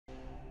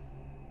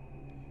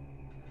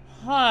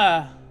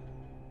Huh.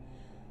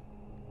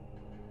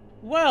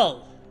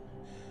 Well,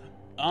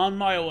 on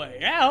my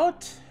way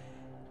out,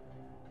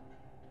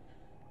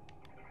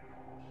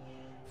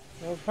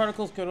 those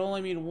particles could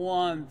only mean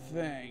one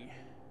thing.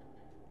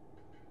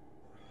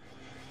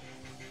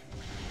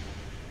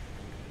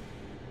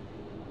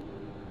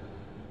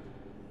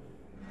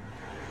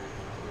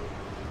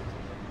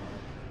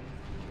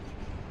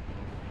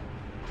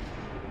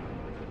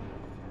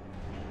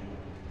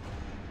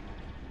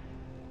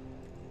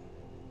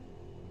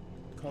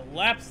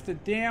 Collapse the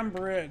damn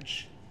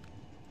bridge.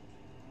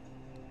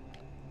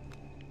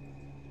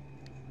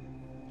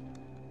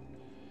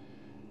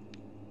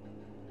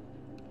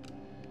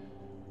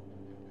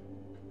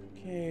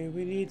 Okay,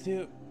 we need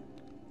to...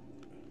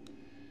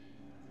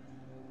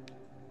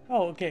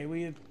 Oh, okay,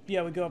 we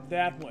go up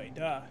that way,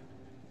 duh.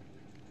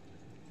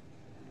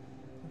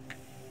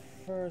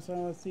 First, I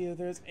want to see if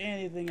there's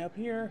anything up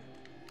here.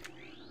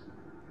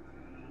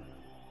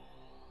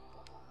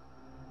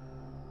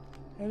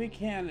 Heavy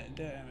cannon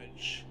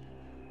damage.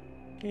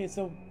 Okay,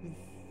 so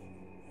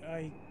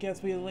I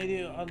guess we need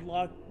to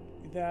unlock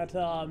that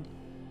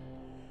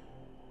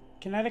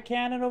kinetic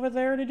cannon over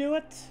there to do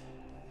it.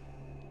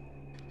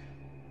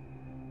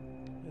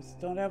 Just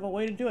don't have a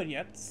way to do it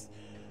yet.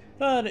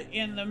 But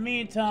in the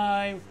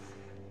meantime,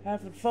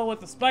 having fun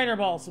with the spider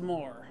ball some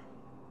more.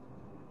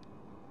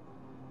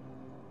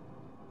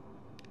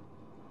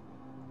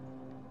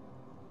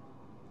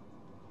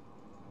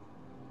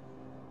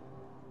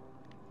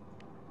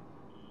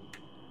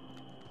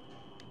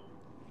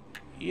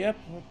 Yep,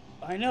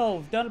 I know,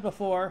 I've done it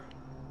before.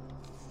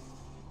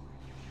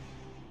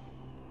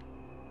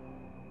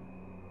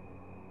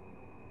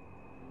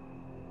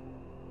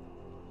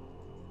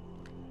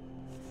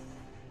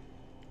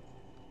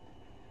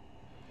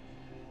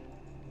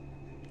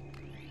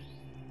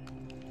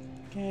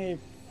 Okay,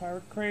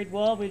 pirate crate.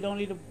 Well, we don't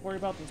need to worry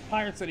about those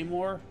pirates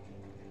anymore.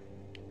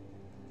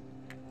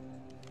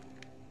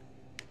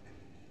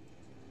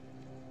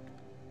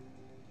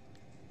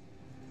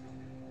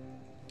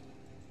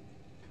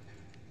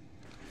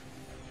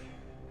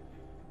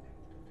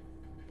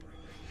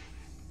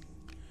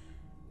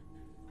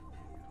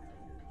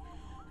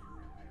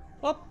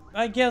 Well,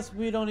 I guess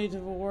we don't need to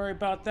worry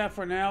about that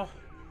for now.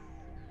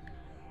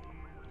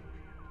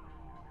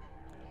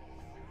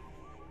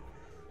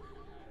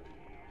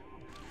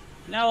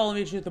 Now I'll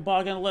meet you at the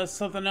bog unless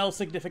something else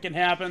significant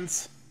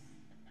happens.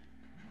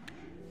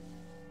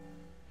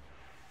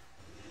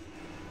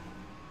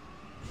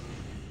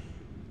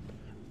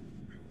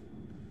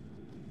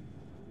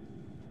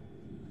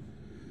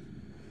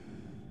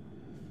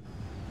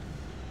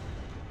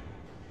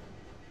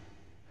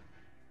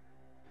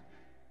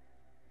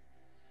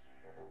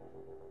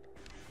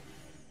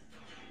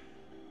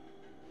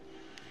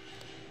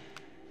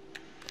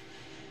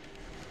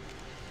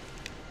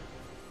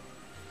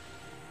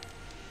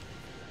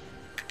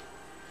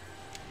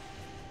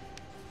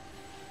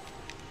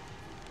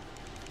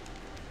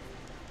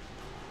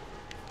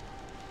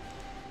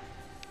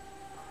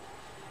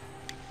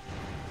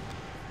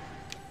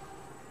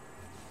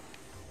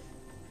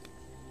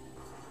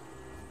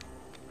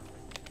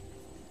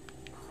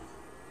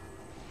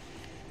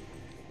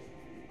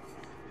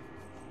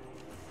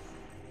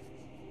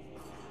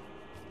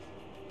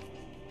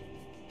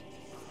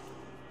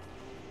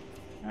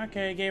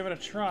 Okay, gave it a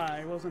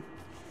try. Wasn't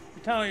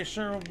entirely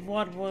sure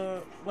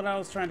what I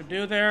was trying to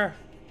do there,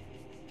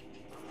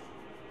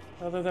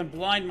 other than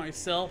blind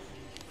myself.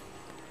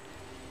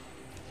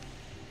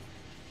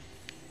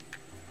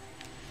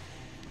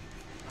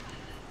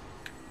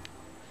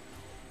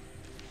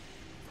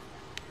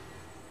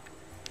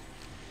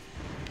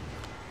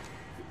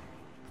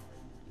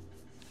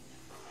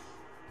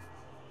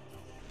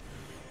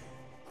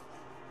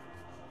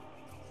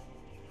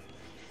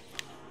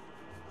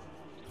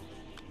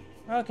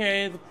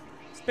 Okay, the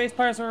space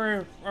pirates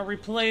are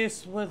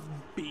replaced with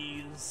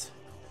bees.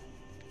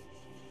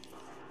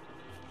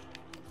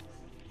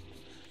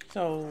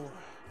 So,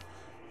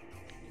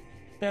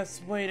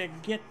 best way to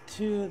get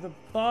to the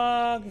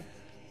bog.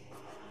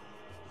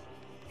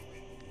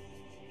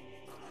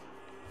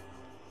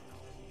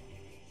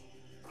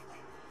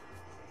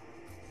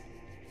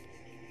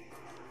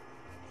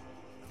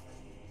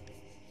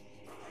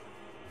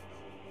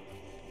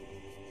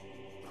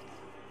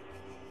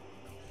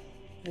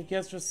 I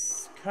guess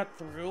just cut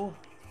through.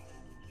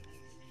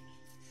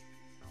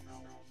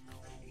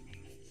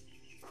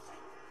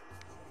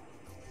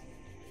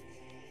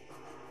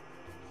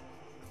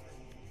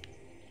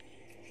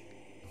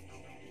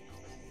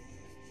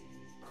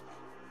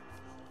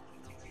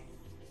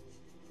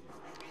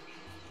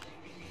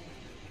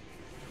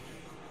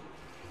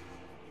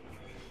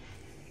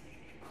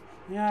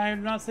 Yeah,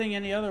 I'm not seeing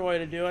any other way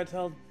to do it.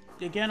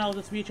 Again, I'll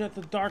just meet you at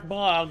the dark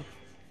bog.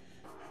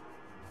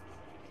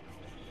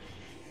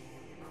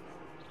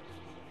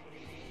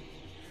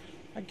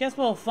 I guess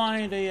we'll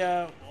find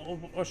a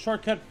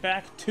shortcut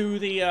back to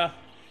the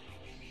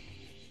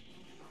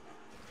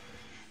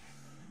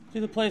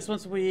place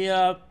once we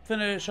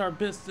finish our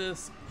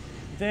business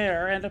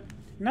there, and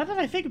Now that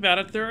I think about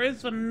it, there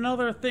is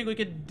another thing we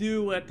could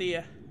do at the...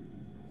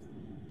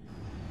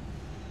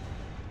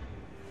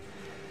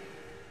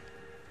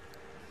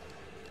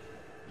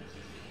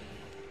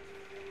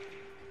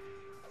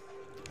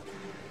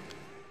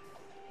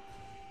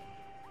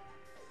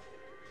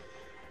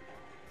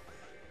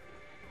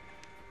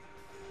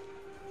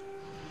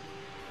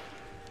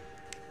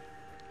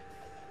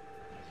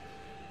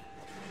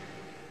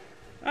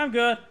 I'm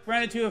good.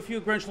 Ran into a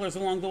few Grinchlers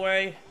along the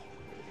way.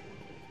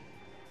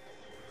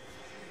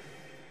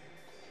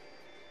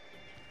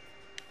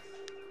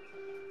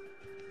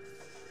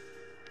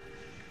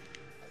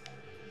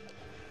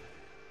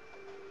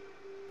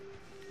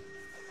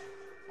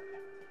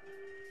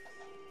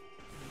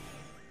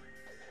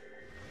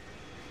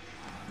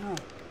 Oh.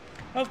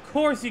 Of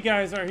course you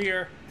guys are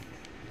here.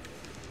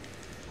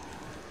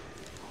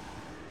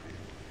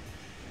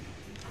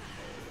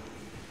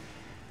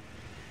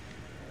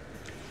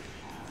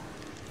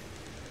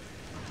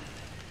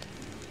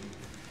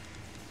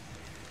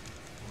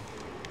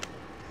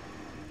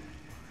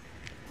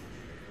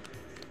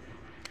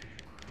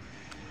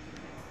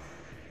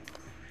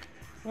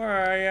 Where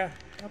are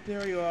you? Up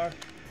there you are.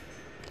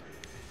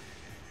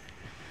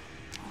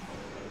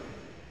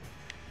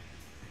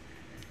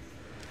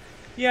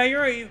 Yeah,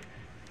 you're right.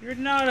 You're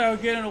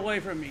not getting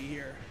away from me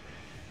here.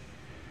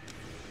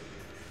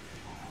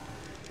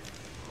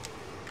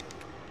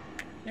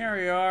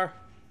 There you are.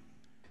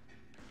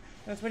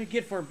 That's what you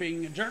get for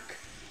being a jerk.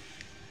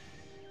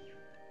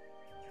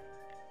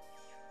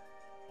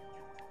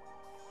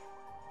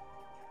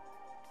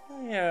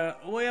 Oh, yeah,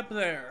 way up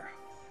there.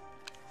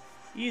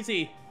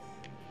 Easy.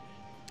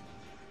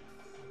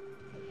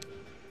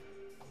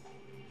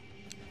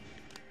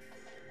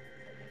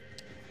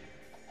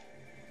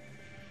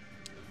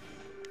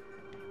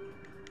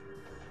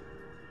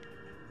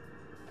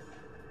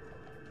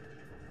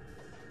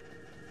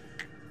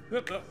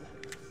 Whoop, oh.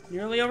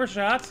 Nearly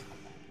overshot.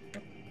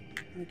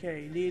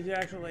 Okay, you need to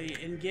actually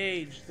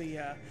engage the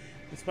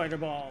spider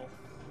ball.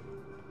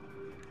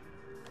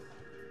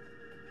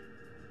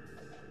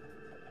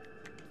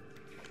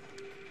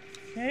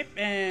 Okay,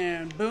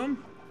 and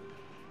boom.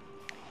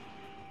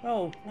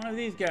 Oh, one of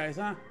these guys,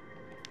 huh?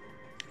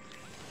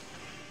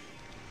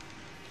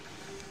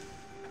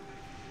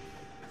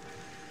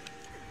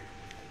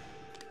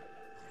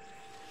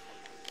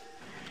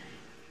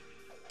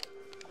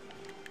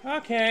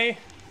 Okay.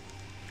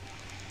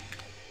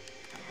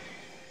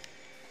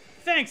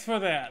 Thanks for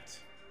that.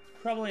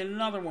 Probably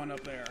another one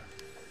up there.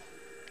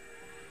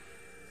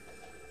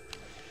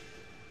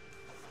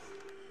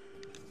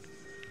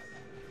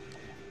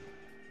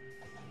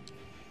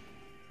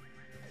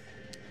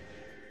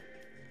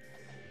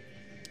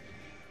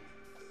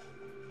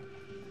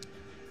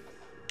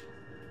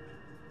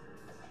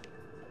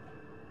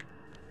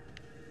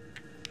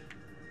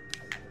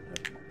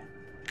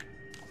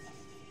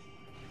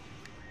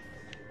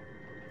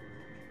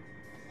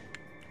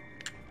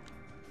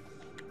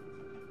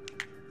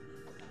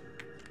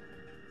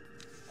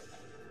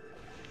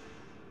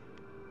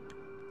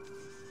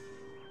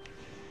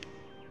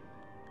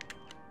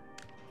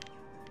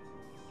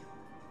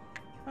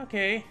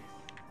 Okay.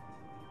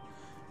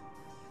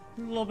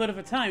 A little bit of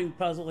a timing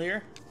puzzle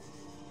here.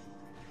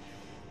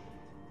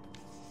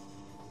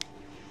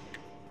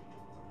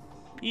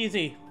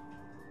 Easy.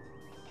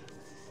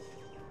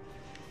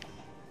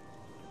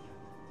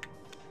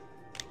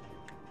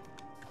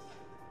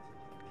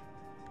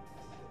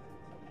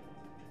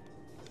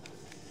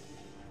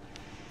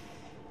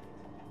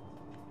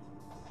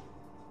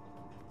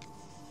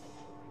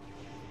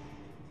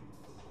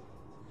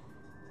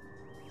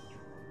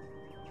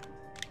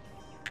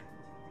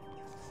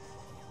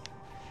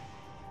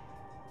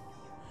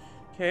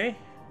 Okay.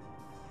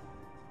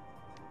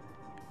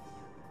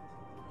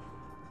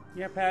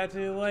 Yep, had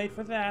to wait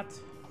for that.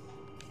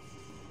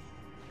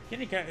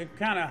 Getting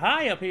kind of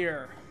high up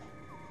here.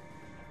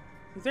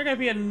 Is there gonna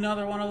be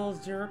another one of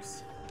those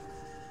jerks?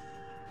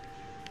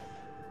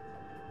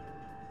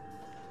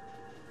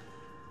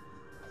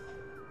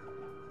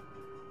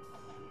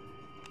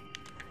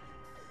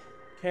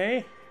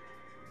 Okay.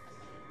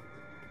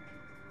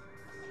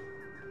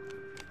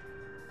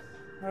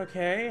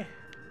 Okay.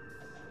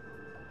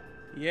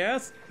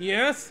 Yes,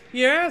 yes,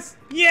 yes,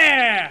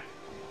 yeah!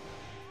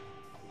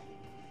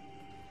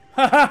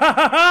 Ha ha ha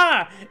ha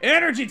ha!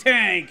 Energy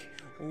tank!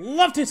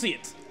 Love to see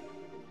it!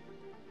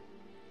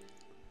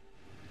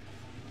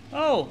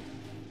 Oh,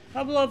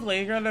 how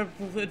lovely. You're gonna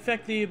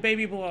infect the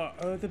baby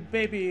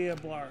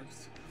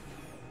blargs.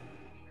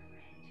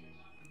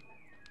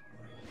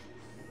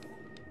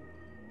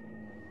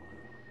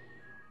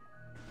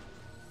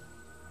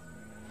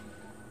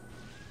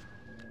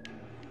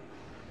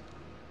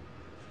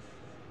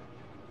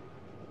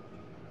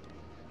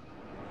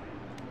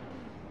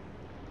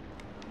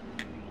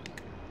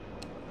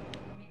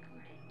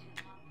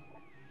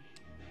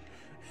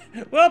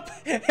 Well,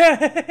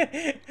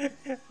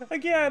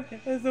 again,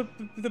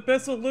 the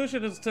best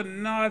solution is to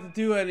not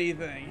do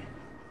anything.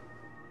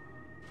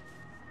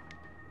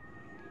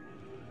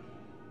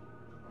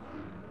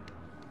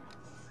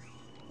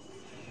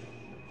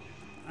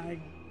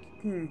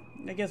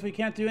 I guess we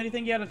can't do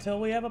anything yet until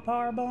we have a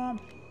power bomb.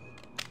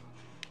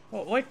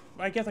 Oh, wait.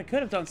 I guess I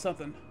could have done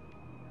something.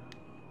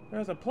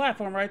 There's a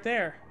platform right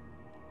there.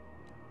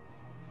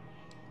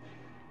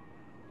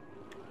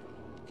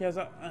 Because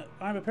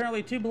I'm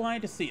apparently too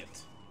blind to see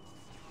it.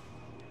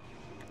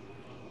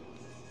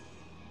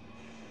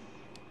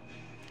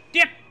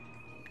 Yep!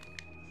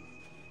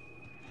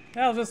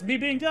 That was just me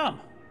being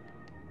dumb.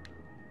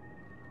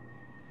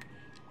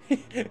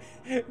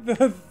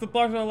 the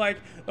blocks are like,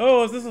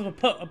 oh, this is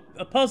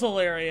a puzzle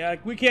area.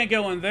 We can't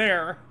go in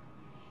there.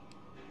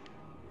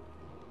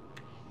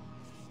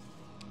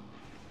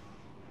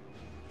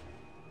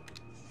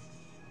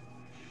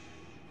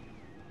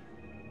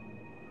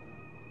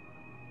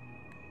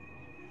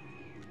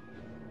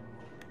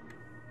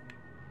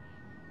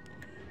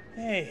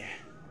 Hey.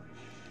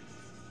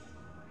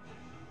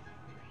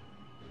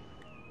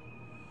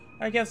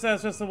 I guess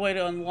that's just a way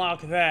to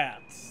unlock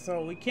that.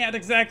 So we can't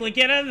exactly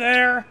get in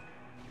there.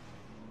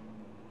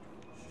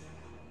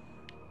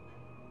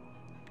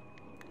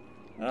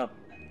 Oh.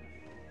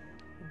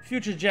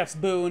 Future Jeff's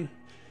boon.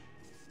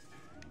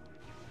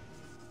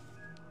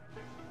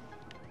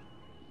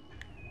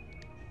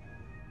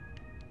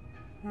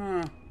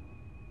 Huh.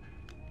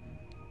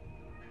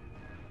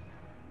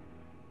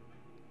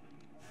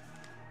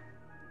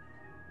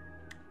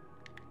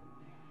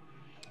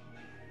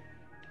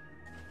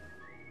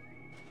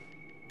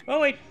 Oh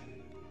wait,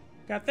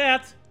 got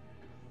that.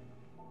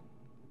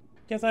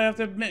 Guess I have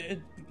to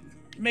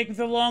make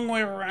the long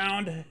way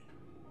around.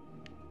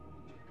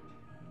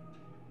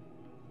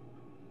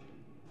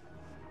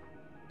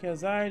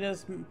 Because I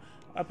just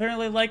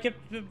apparently like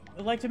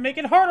to make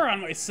it harder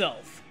on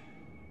myself.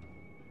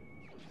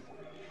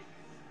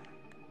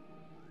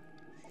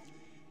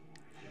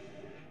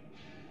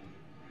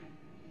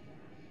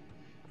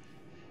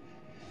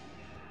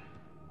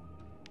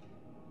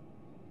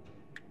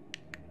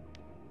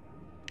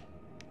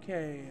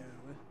 Okay,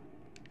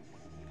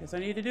 guess I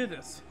need to do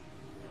this.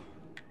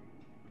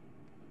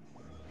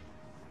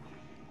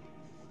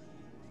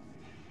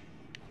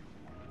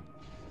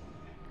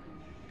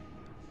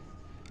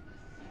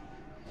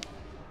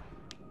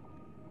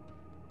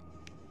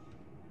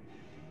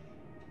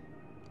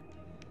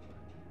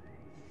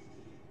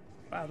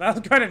 Wow, that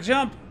was quite a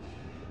jump.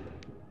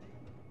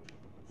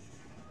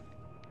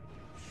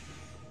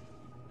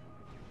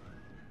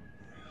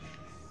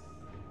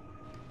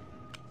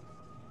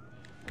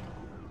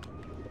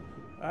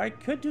 I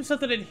could do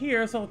something in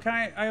here, so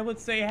I would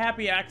say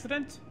happy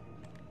accident.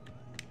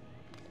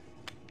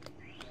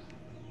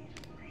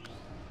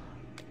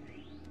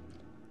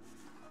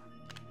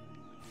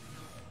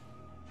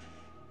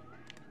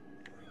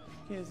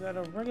 Okay, is that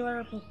a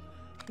regular?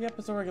 Yep,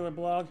 it's a regular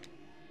blog.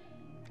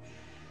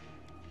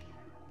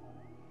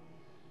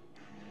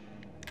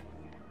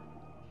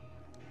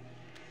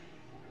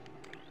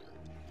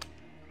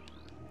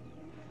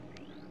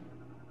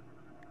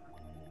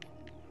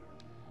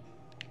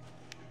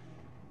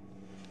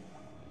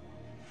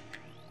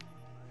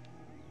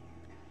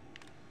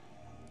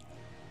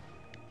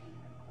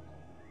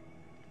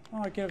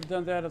 Oh, I could have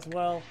done that as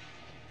well.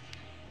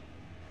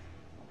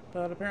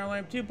 But apparently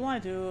I'm too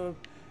blind to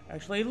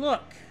actually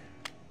look.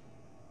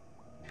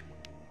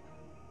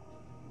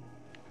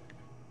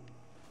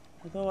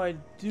 Although I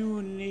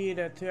do need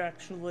it to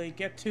actually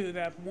get to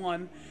that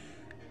one.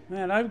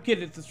 Man, I'm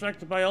getting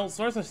distracted by all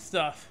sorts of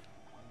stuff.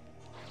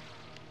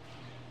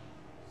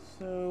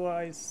 So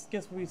I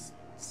guess we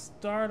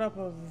start up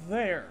of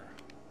there.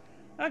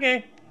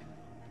 Okay.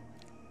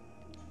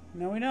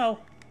 Now we know.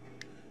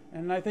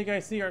 And I think I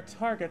see our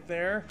target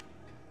there.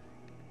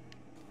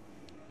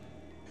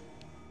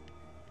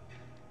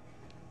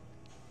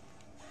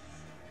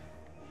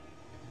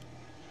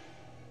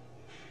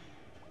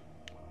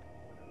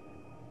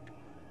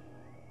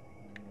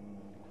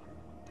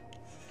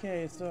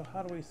 Okay, so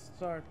how do we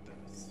start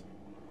this?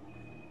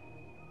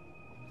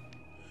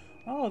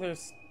 Oh,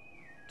 there's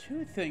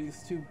two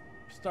things to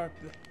start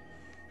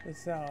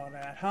this out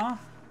at, huh?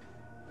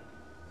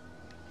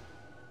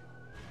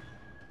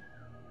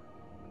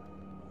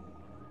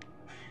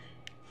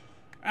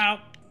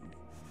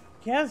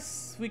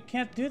 Guess we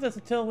can't do this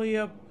until we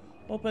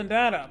open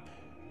that up.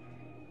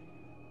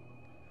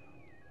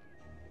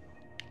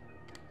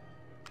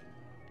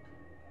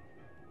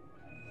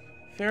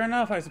 Fair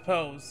enough, I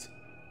suppose.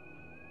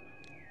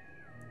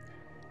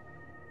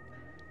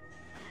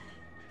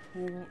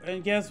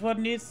 And guess what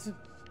we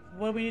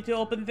need to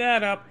open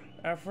that up?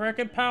 A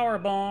frickin' power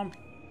bomb.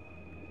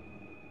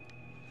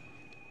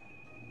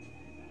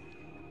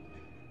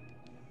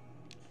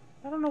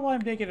 I don't know why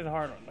I'm making it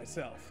hard on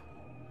myself.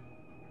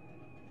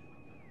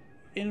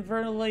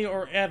 Inadvertently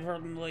or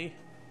advertently.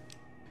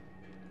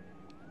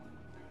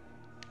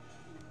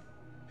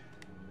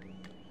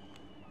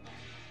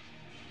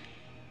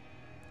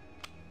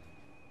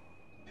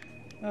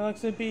 That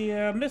looks to be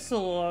a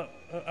missile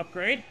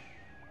upgrade.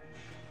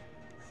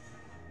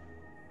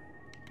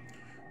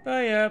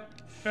 But yeah,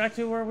 back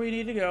to where we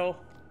need to go.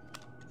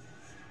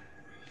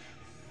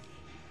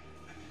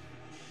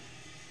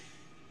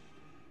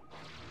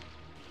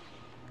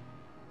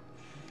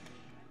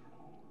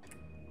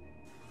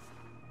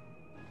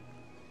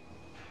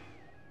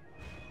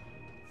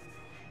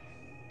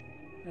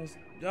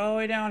 all the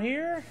way down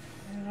here.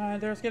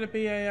 There's gonna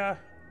be a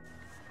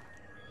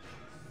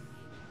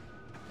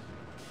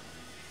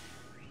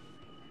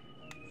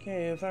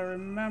okay, if I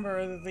remember,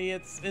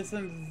 it's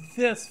in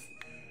this.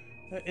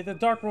 It's a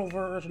dark world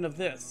version of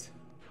this.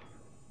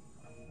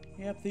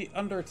 Yep, the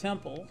Under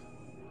Temple.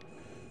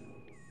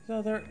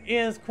 So there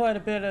is quite a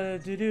bit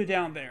of to do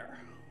down there.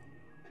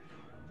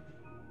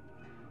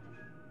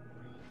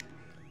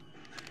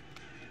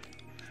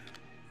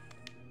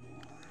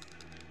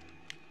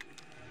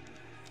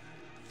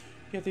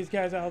 Get these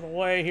guys out of the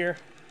way here.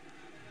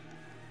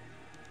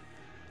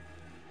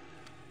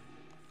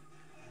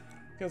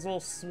 Because little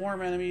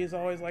swarm enemies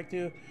always like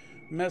to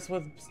mess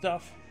with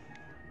stuff.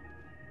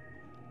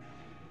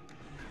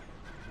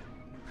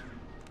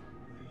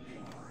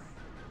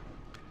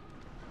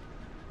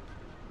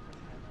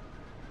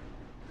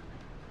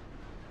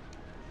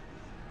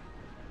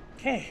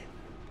 Okay.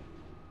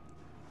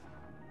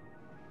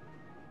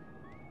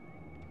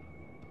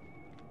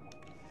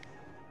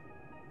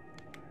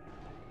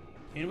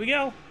 Here we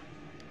go.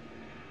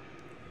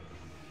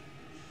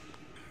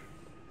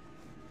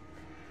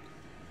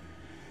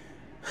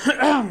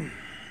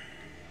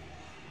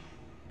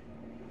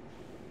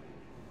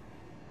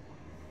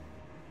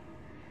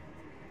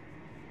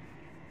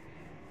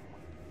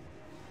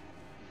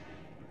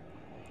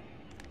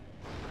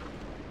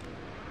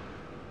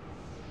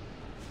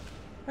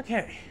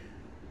 Okay.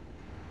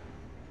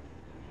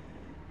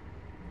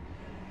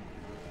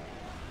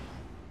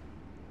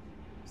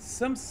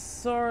 Some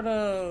sort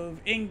of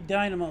ink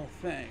dynamo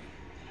thing.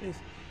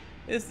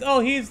 Oh,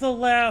 he's the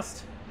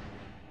last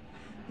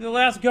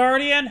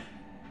guardian?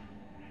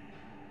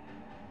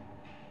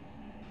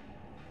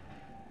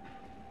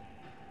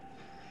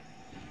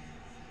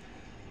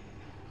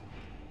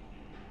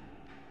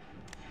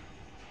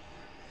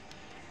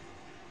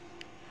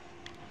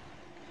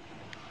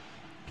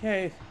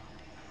 Okay.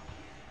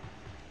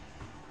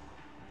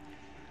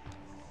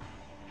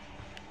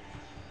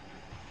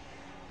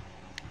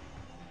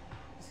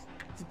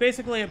 It's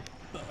basically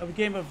a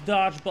game of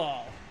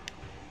dodgeball.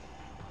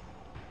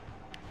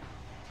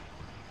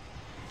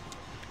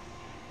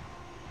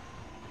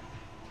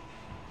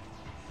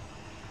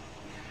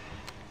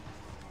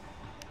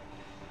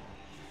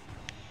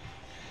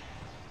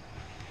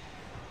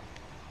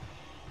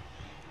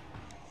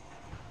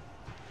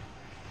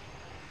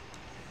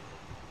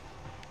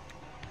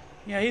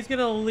 Yeah, he's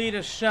gonna lead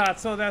a shot,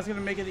 so that's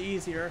gonna make it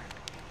easier.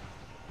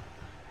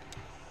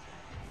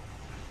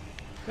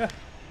 Yeah.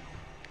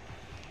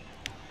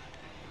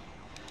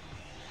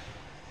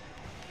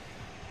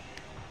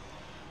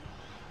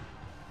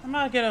 I'm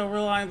not gonna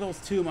rely on those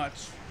too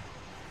much.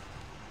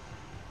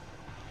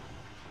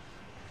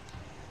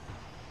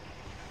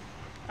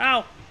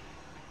 Ow!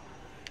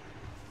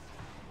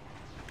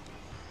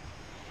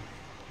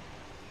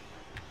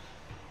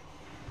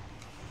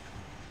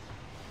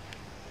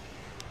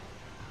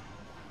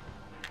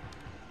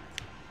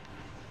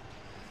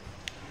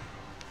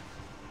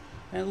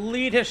 And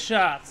lead his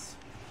shots.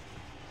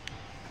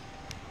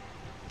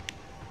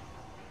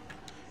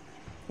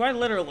 Quite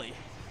literally.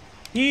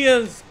 He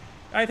is...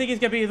 I think he's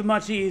gonna be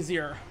much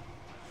easier.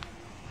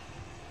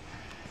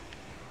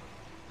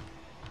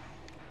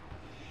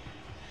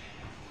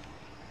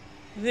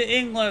 The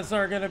English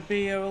are gonna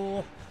be a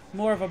little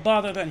more of a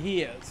bother than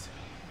he is.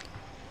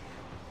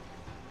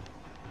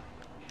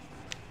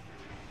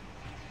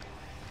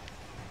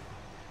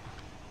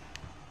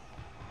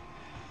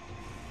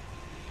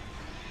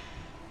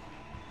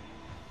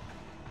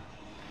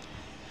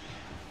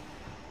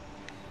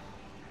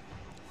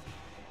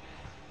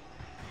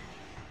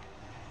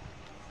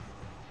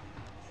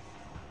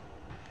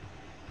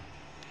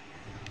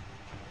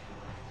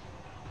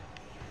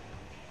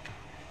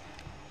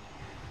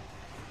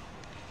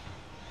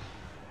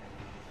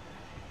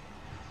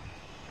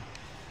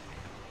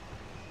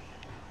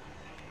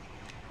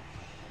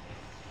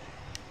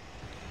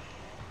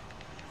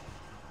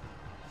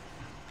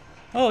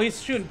 Oh,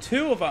 he's shooting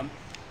two of them.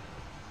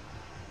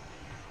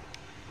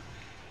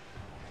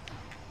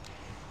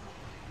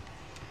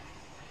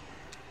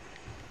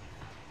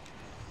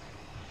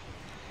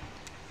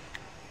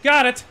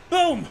 Got it!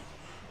 Boom!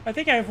 I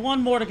think I have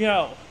one more to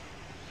go.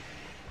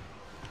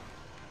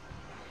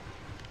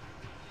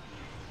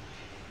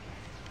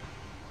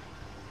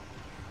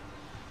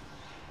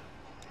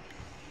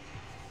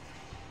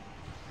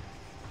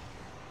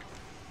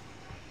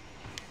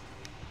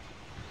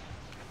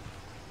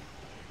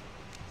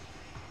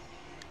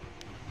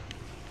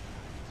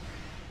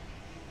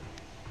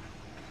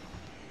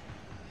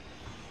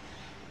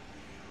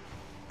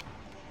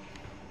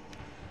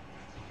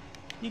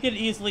 You can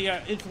easily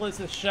influence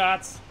his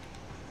shots.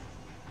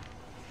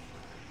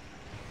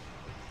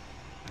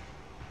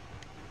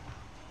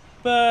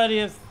 But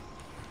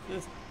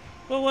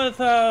but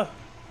with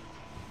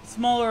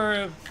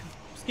smaller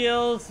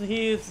skills,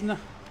 he's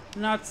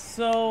not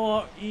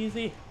so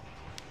easy.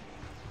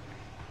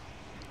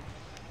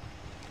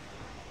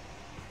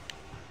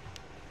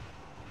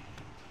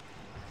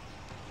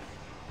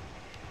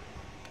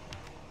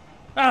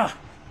 Ah,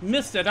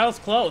 missed it. That was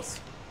close.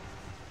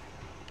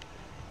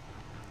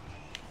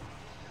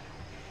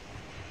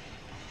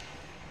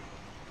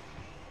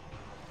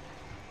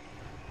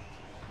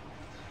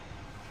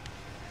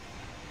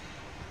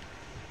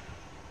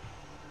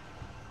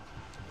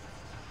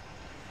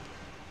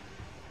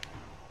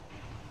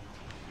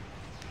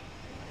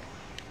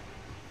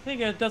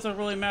 think it doesn't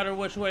really matter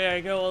which way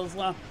I go as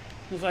long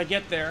as I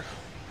get there.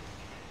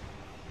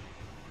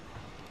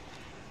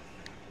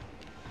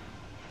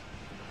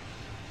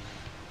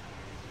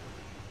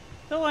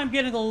 Though I'm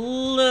getting a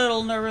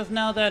little nervous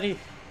now that he's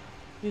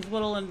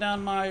whittling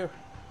down my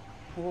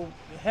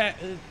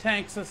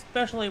tanks,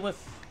 especially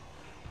with...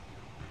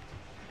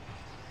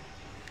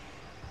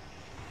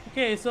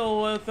 Okay,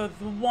 so with the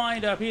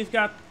wind up,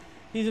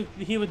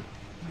 he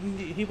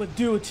would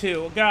do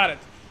too. Got it.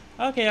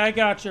 Okay, I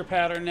got your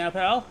pattern now,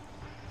 pal.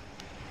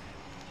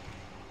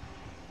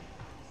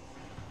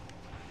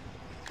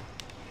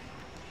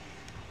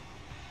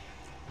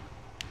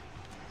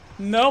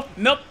 Nope,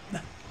 nope.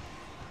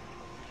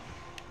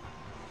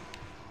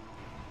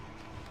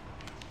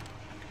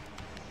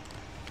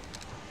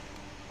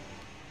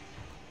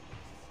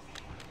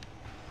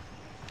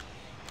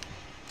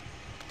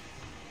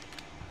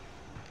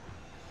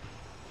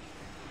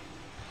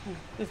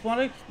 Just want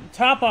to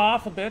top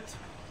off a bit.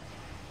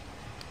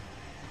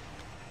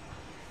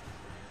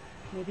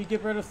 Maybe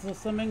get rid of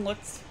some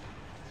inglets.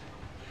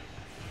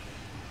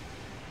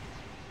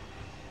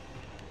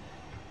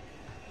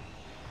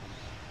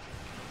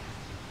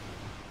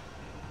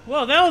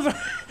 Whoa, that was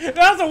a,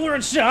 that was a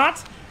weird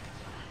shot.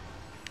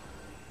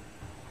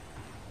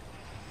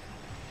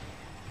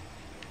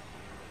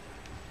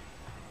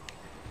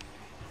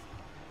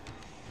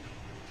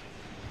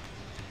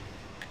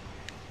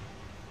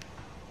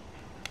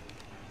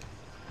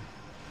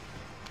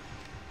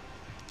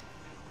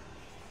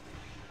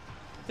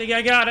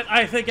 I got it.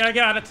 I think I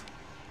got it.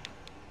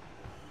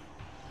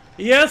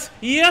 Yes,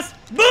 yes,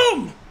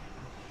 boom!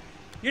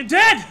 You're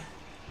dead!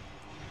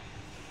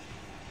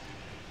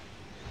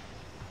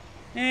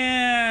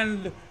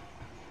 And...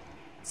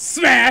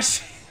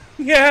 smash!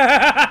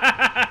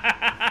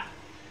 Yeah!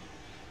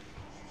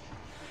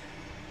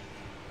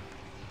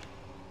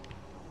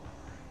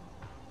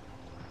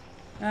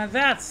 Now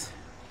that's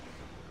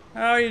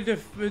how you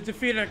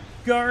defeat a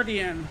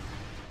Guardian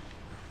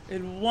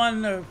in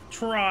one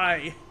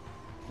try.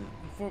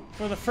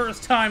 For the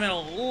first time in a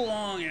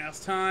long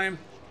ass time.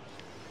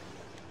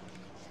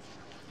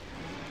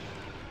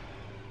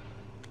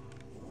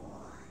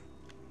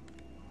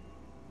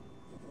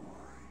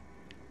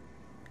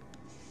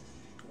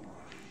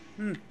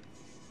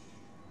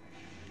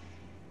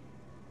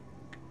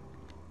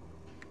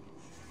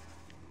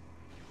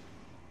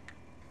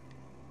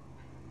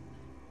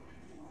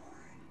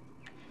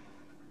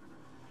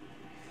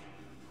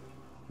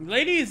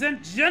 Ladies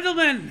and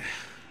gentlemen,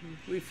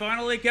 we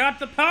finally got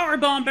the power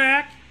bomb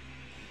back,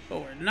 but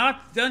we're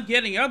not done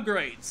getting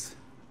upgrades.